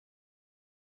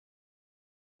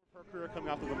Her career coming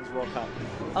off the Women's World Cup.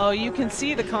 Oh, you can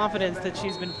see the confidence that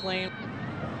she's been playing.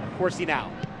 Horsey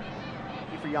now.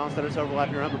 For Janstadter's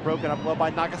overlapping around, but broken up low by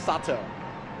Nagasato.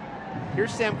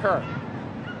 Here's Sam Kerr.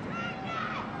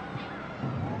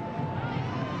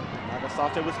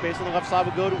 Nagasato with space on the left side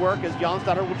will go to work as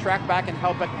Janstadter will track back and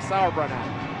help Becky Sauerbrunn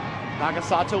out.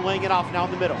 Nagasato laying it off now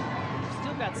in the middle.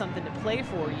 Still got something to play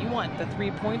for. You want the 3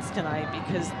 points tonight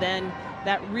because then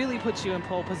that really puts you in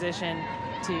pole position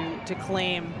to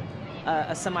claim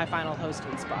a semifinal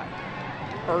hosting spot.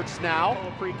 Ertz now,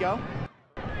 Prico.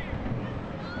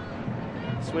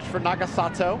 Switch for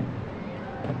Nagasato.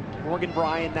 Morgan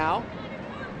Bryan now.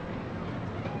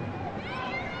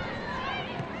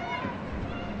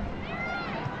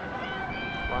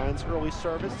 Bryan's early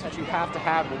service that you have to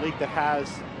have in a league that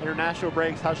has international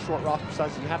breaks, has short roster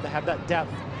sizes. You have to have that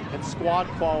depth and squad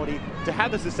quality to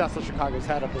have the success that Chicago's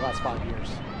had over the last 5 years.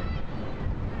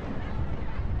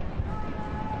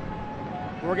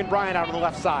 Morgan Bryan out on the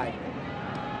left side.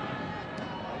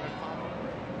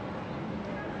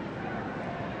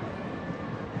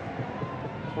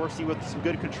 Horsey with some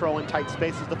good control in tight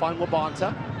spaces to find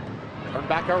Labonta. Turn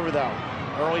back over though.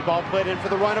 Early ball played in for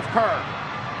the run of Kerr.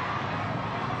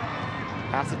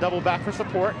 Pass a double back for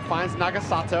support. Finds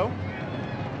Nagasato.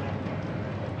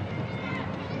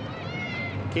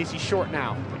 Casey Short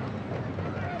now.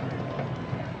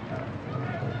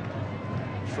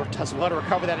 Short does well to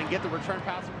recover that and get the return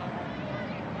pass.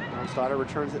 Janstadter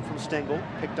returns it from Stengel.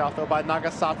 Picked off though by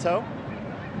Nagasato.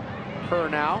 Kerr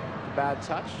now. Bad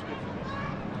touch.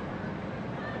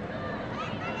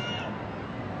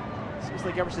 Seems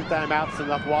like ever since Dan Matheson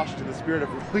left Washington, the spirit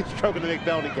of really struggling to make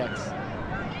penalty kicks.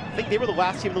 I think they were the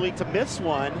last team in the league to miss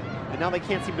one, and now they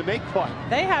can't seem to make one.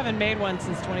 They haven't made one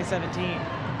since 2017.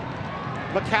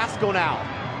 McCaskill now.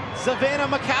 Savannah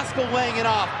McCaskill laying it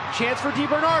off. Chance for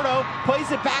DiBernardo.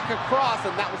 Plays it back across,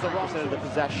 and that was the wrong side of the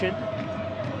possession.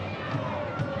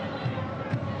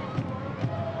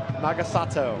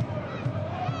 Nagasato.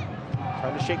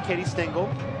 Trying to shake Katie Stengel.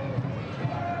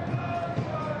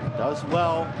 Does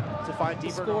well to find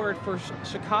DiBernardo. Scored for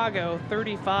Chicago,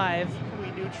 35.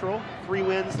 Neutral. 3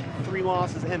 wins, 3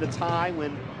 losses, and a tie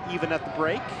when even at the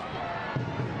break.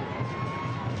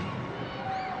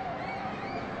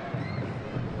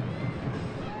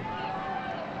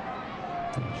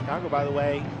 Chicago, by the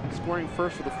way, scoring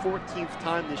first for the 14th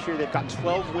time this year. They've got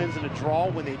 12 wins and a draw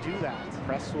when they do that.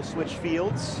 Press will switch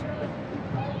fields.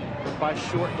 By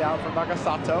Short down for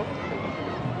Nagasato.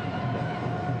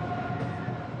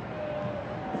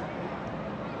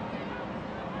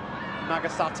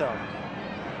 Nagasato.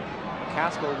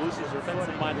 Casco loses her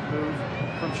defensive-minded move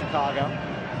from Chicago.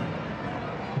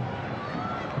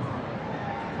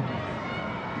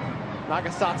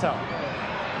 Nagasato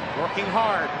working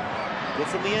hard.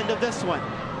 Gets in the end of this one.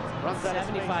 Runs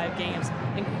 75 games.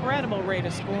 Incredible rate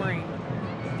of scoring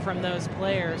from those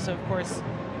players. So, of course,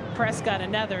 Press got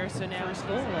another, so now it's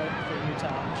goal for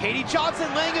Utah. Katie Johnson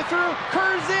laying it through.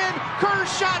 Kerr's in. Kerr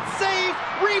shot saved.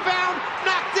 Rebound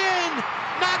knocked in.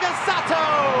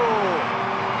 Nagasato.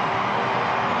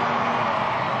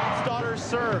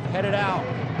 Serve, headed out.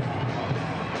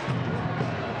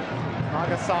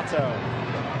 Nagasato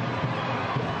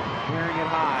clearing it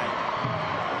high.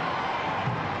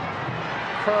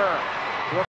 Kerr